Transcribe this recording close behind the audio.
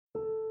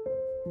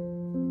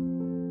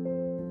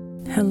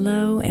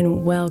Hello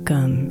and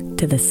welcome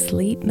to the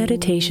Sleep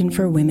Meditation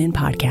for Women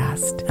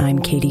podcast. I'm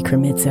Katie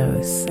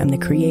Kremitzos. I'm the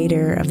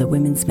creator of the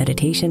Women's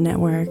Meditation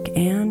Network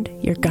and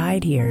your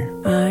guide here.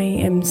 I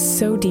am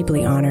so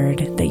deeply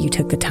honored that you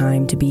took the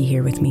time to be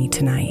here with me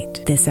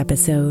tonight. This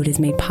episode is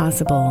made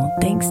possible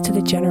thanks to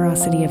the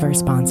generosity of our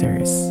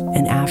sponsors.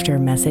 And after a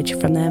message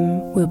from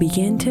them, we'll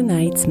begin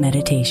tonight's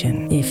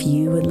meditation. If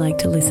you would like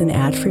to listen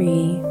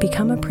ad-free,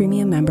 become a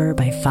premium member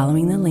by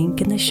following the link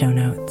in the show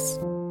notes.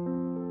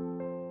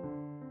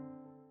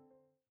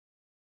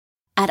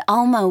 At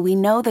Alma, we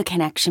know the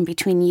connection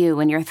between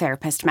you and your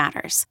therapist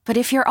matters. But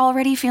if you're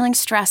already feeling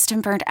stressed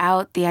and burnt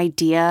out, the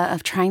idea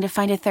of trying to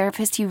find a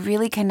therapist you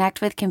really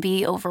connect with can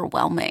be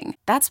overwhelming.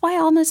 That's why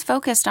Alma's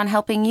focused on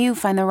helping you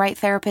find the right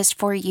therapist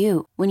for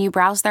you. When you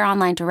browse their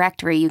online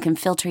directory, you can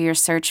filter your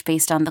search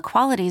based on the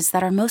qualities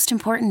that are most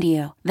important to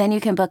you. Then you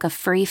can book a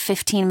free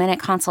 15-minute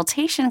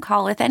consultation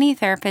call with any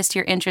therapist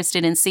you're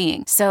interested in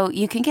seeing, so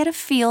you can get a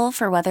feel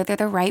for whether they're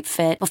the right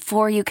fit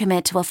before you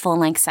commit to a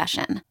full-length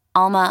session.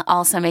 Alma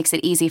also makes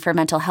it easy for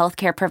mental health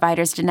care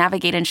providers to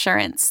navigate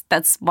insurance.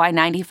 That's why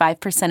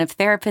 95% of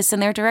therapists in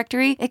their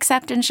directory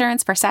accept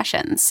insurance for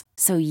sessions,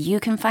 so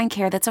you can find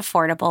care that's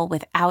affordable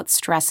without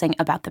stressing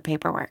about the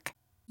paperwork.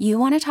 You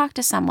want to talk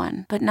to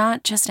someone, but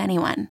not just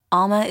anyone.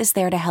 Alma is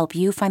there to help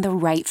you find the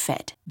right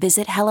fit.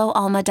 Visit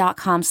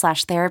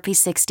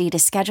helloalma.com/therapy60 to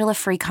schedule a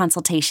free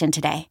consultation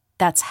today.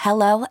 That's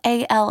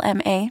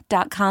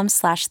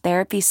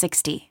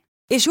helloalma.com/therapy60.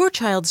 Is your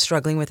child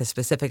struggling with a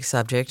specific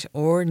subject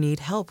or need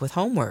help with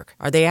homework?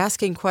 Are they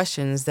asking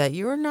questions that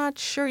you're not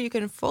sure you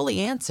can fully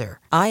answer?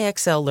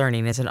 IXL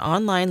Learning is an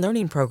online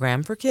learning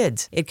program for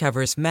kids. It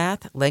covers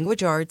math,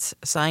 language arts,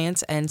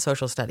 science, and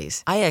social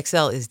studies.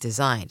 IXL is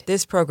designed.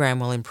 This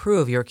program will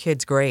improve your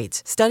kids'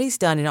 grades. Studies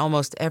done in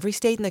almost every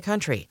state in the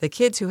country. The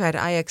kids who had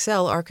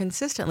IXL are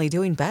consistently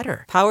doing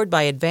better. Powered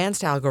by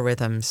advanced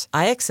algorithms,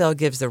 IXL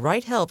gives the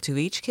right help to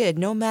each kid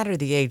no matter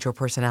the age or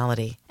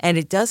personality. And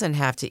it doesn't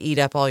have to eat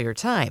up all your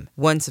time.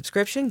 One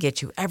subscription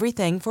gets you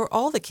everything for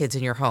all the kids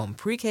in your home,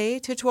 pre-K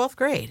to 12th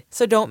grade.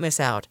 So don't miss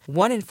out.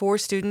 1 in 4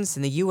 students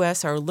in the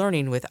U.S. are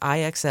learning with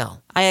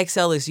IXL.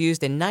 IXL is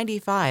used in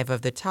 95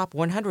 of the top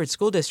 100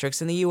 school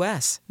districts in the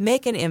U.S.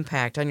 Make an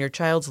impact on your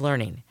child's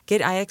learning.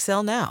 Get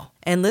IXL now.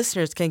 And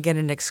listeners can get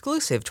an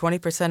exclusive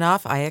 20%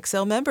 off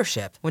IXL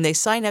membership when they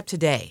sign up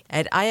today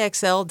at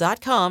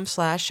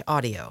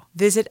IXL.com/audio.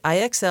 Visit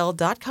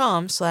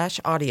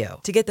IXL.com/audio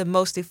to get the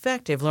most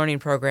effective learning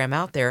program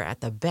out there at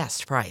the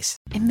best price.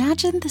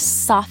 Imagine the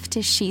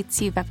softest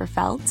sheets you've ever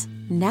felt.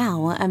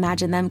 Now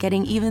imagine them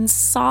getting even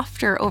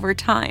softer over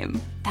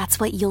time. That's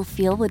what you'll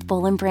feel with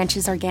Boll &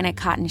 Branch's organic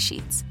cotton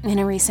sheets. In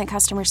a recent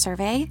customer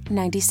survey,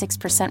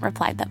 96%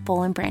 replied that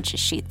Boll & Branch's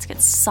sheets get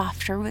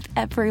softer with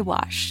every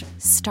wash.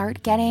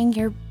 Start getting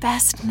your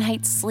best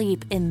night's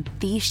sleep in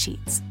these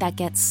sheets that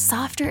get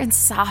softer and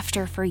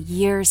softer for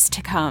years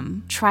to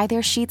come. Try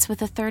their sheets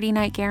with a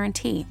 30-night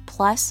guarantee,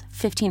 plus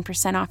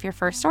 15% off your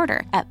first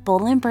order at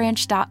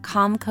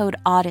bollandbranch.com code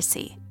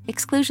Odyssey.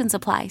 Exclusions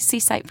apply. See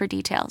site for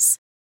details.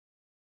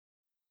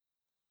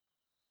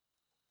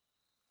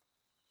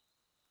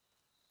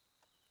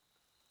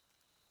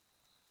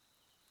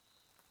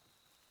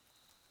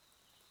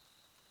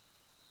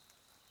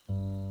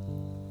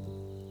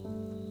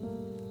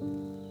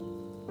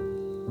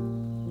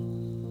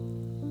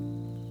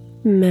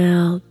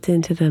 Melt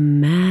into the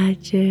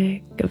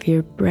magic of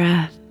your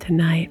breath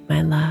tonight,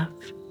 my love,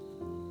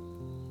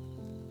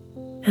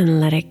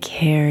 and let it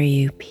carry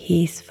you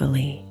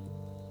peacefully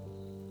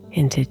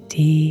into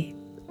deep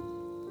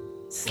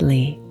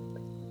sleep.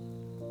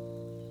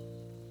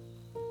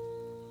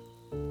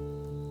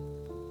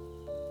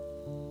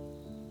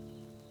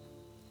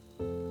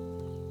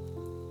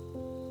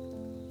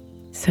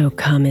 So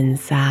come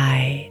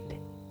inside,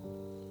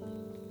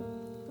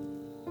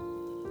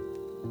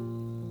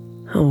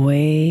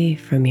 away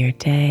from your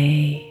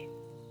day,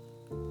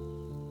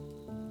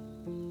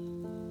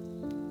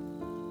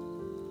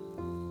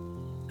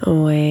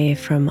 away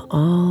from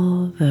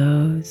all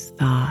those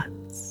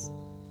thoughts.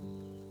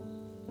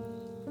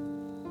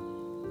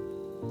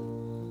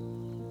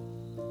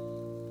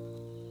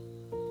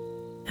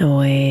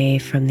 Away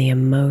from the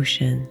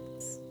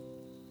emotions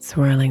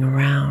swirling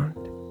around.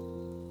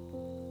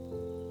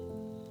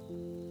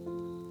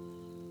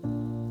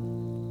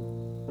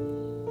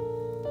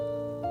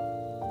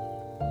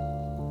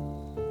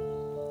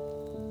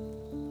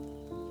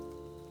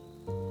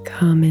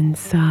 Come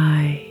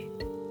inside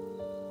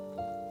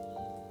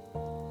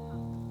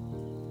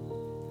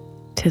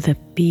to the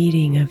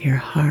beating of your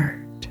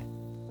heart.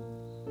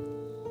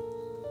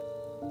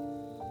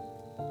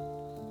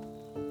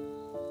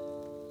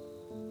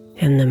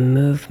 And the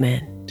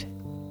movement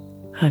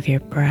of your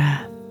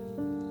breath.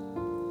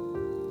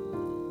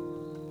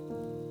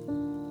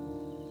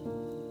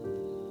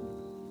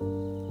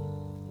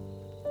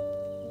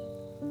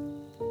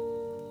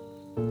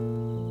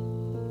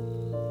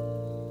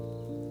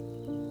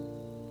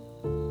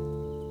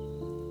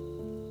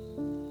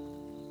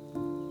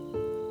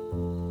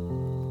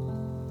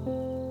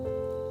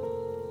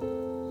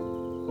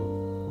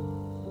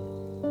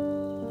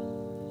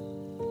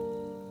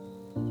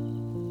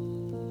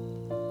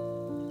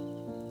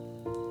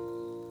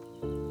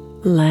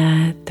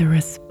 Let the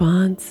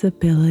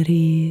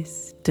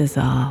responsibilities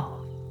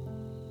dissolve.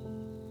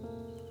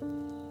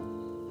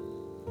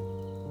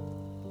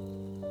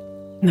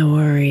 The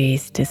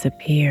worries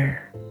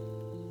disappear.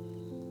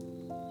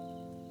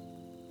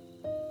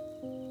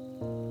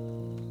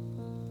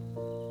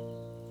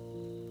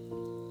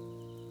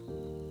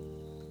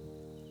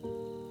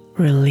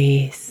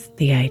 Release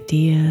the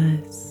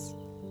ideas,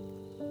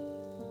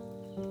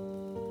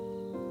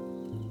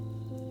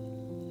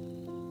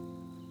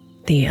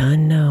 the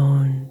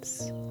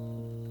unknowns,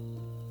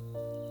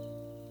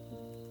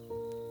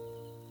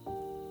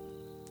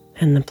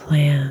 and the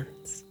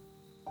plans.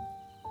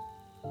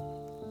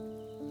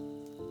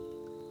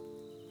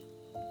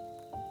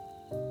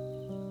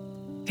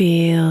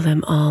 Feel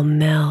them all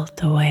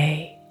melt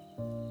away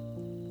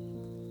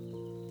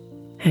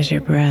as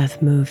your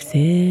breath moves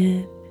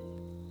in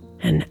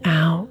and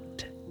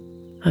out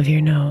of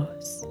your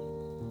nose.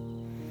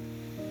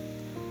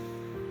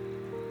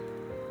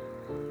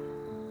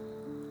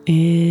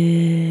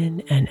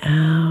 In and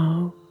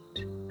out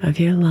of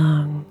your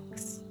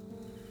lungs.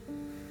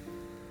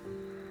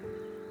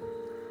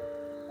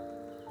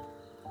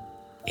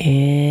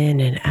 In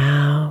and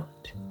out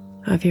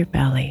of your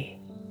belly.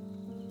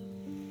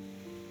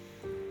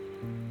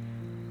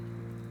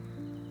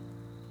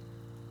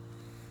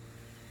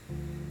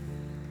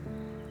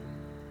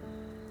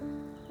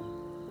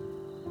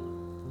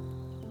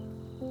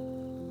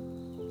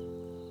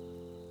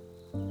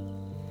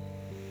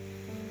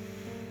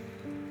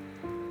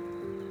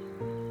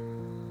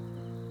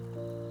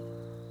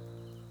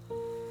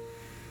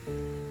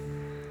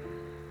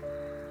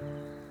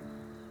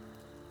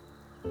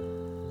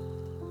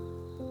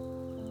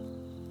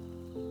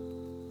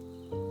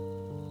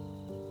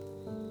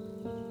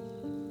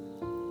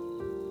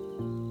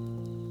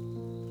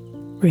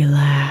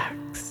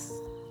 Relax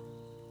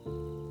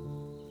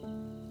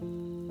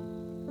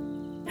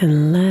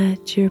and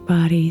let your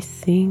body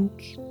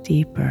sink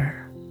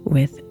deeper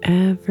with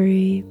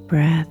every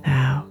breath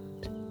out.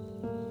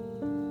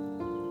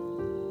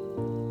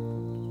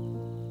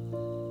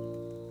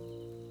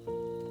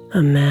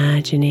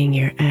 Imagining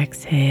your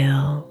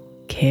exhale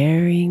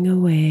carrying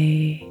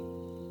away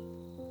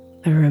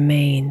the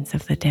remains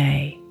of the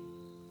day.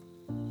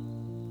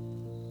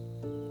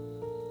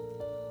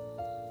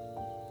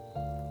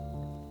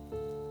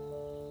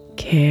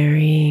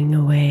 Carrying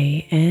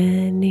away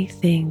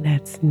anything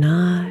that's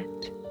not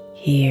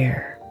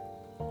here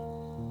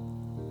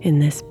in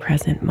this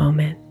present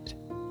moment.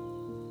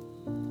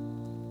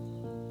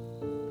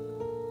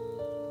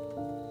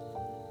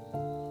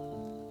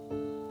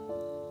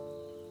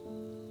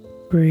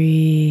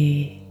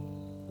 Breathe.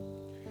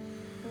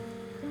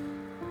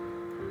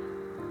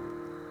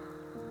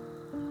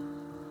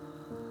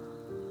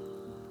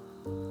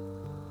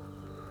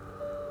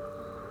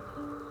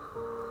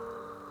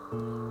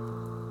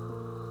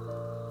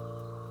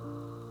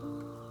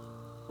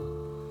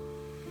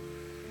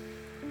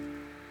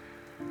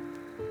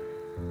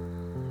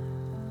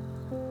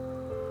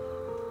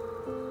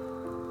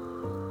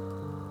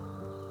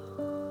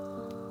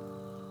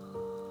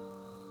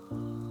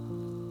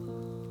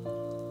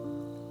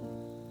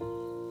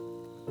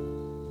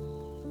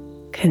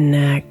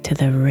 Connect to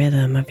the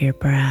rhythm of your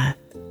breath.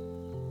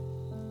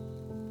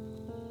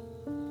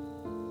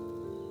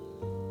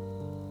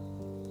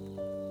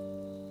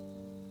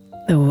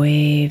 The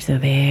waves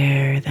of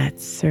air that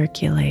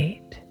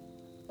circulate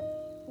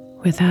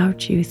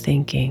without you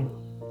thinking.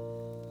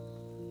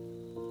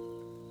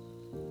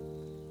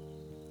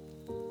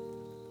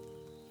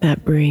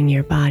 That bring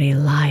your body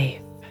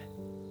life.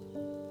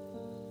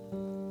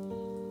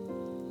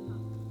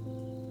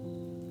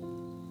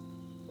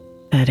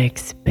 That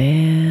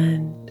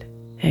expand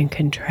and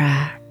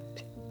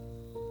contract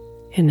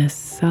in a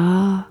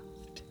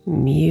soft,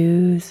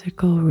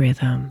 musical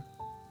rhythm.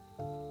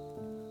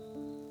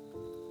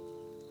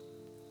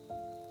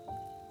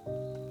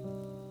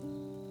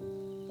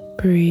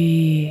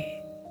 Breathe.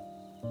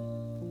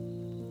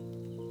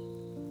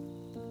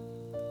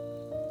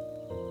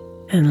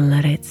 And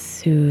let it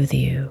soothe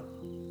you.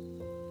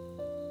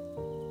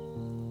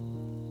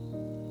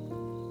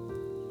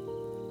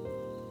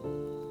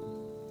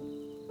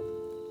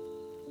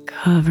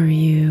 Cover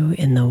you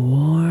in the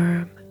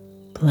warm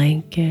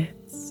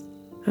blankets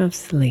of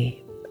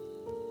sleep.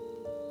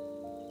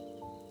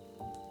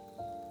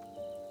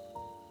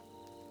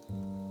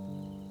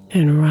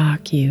 And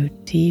rock you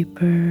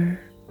deeper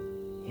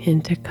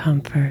into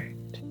comfort.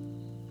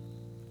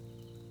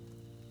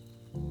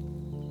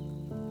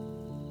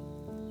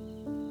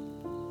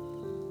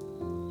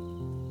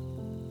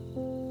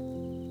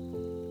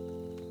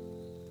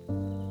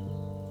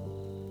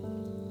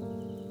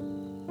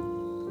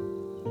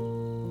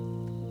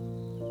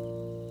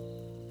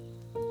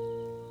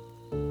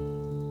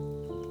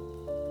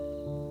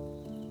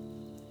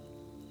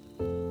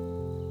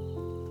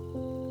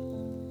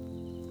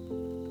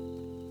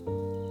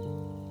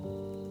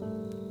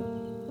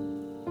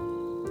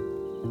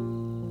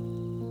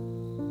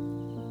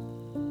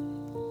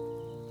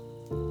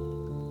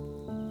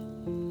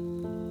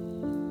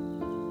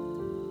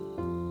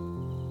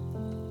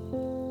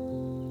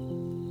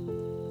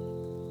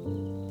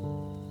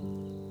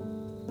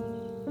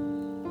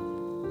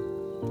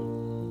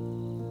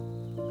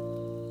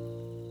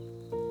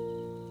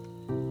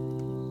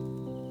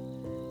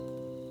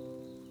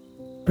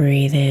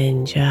 Breathe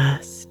in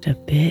just a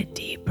bit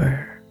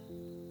deeper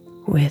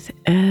with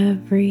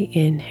every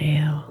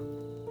inhale.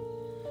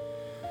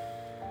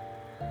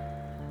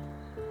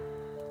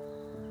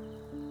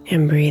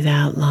 And breathe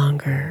out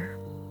longer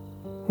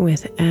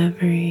with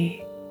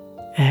every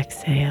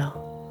exhale.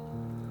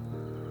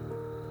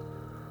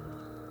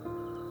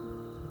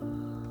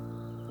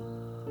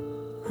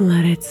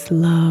 Let it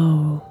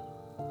slow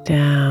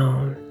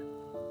down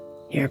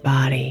your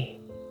body.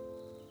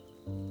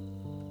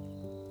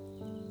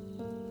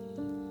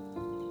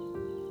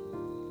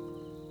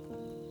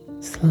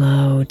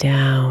 Slow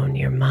down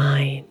your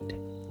mind.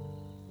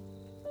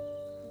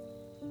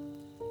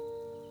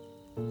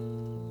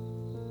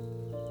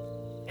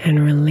 And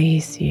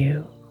release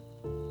you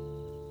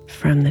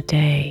from the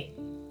day.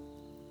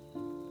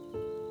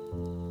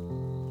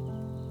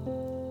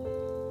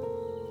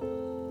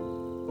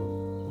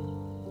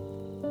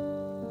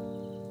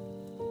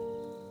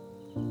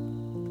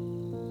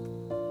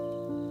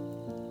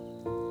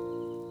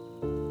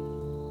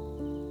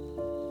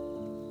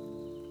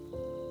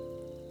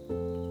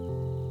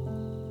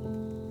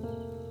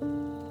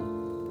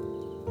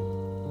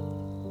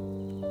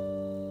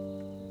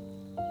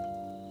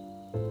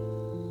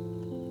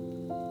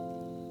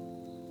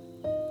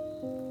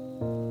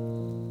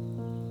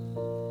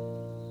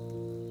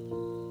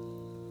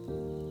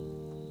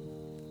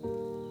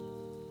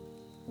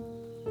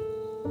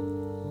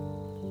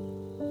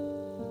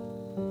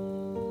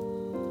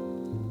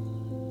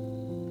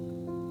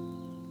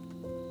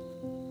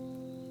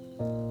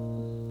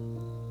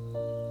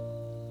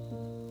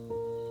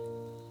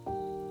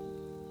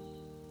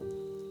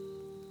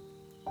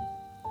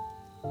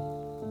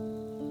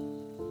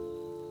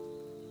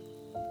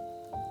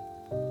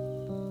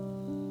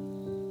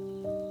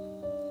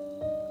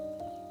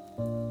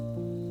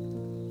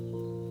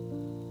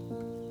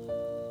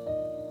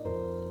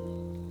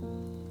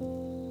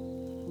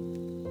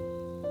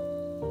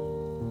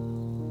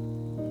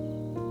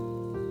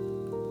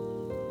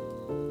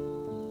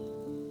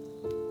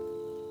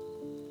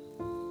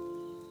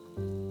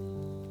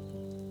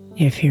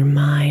 If your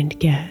mind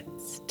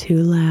gets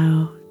too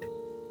loud,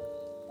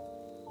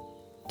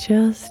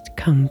 just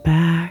come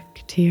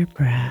back to your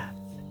breath.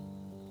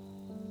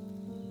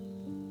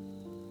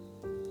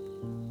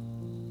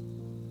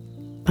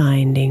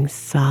 Finding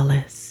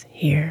solace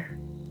here.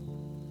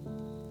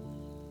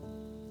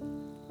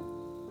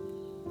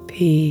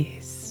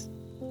 Peace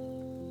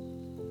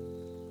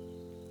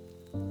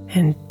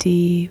and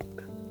deep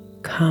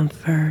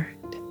comfort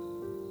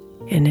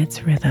in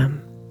its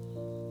rhythm.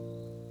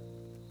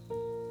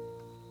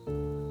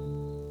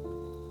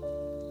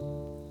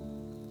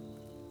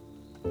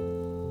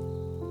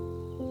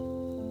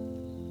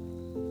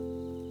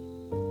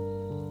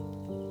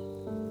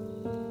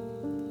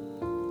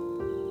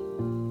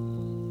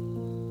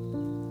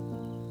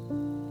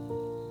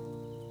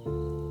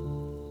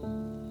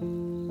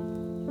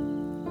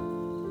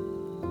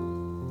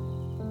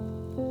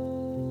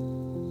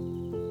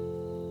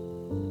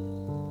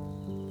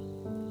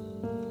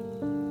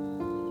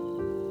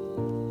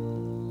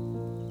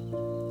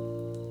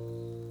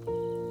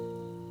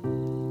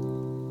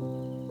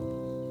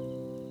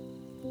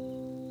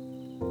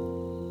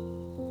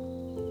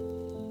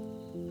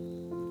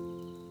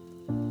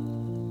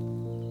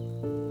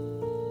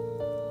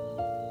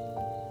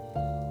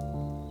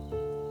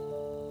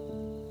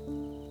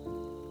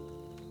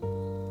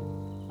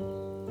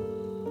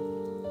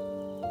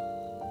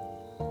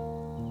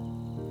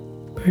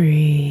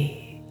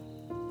 Breathe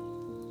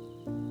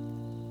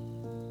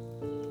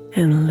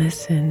and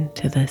listen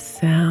to the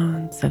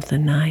sounds of the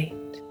night.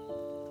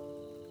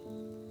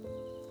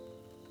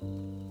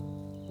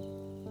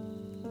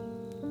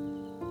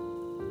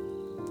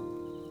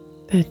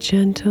 The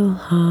gentle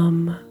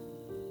hum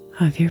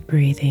of your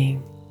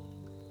breathing.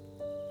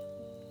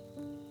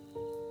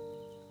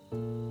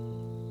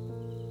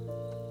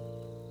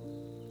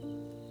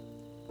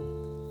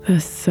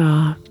 The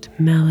soft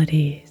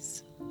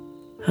melodies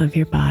of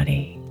your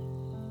body.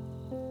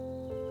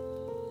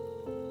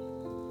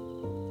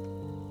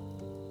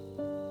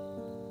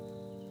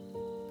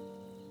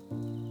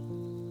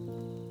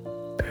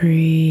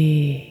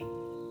 Breathe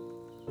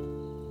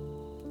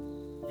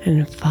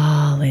and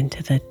fall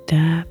into the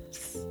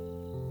depths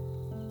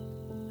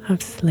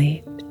of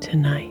sleep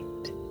tonight.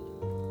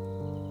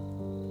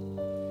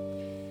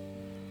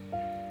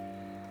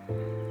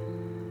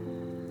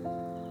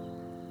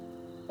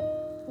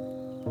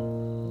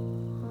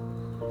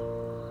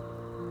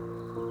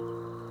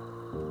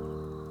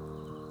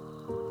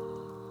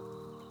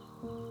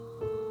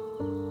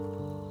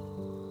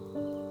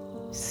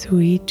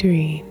 Sweet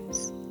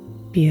dreams,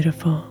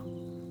 beautiful.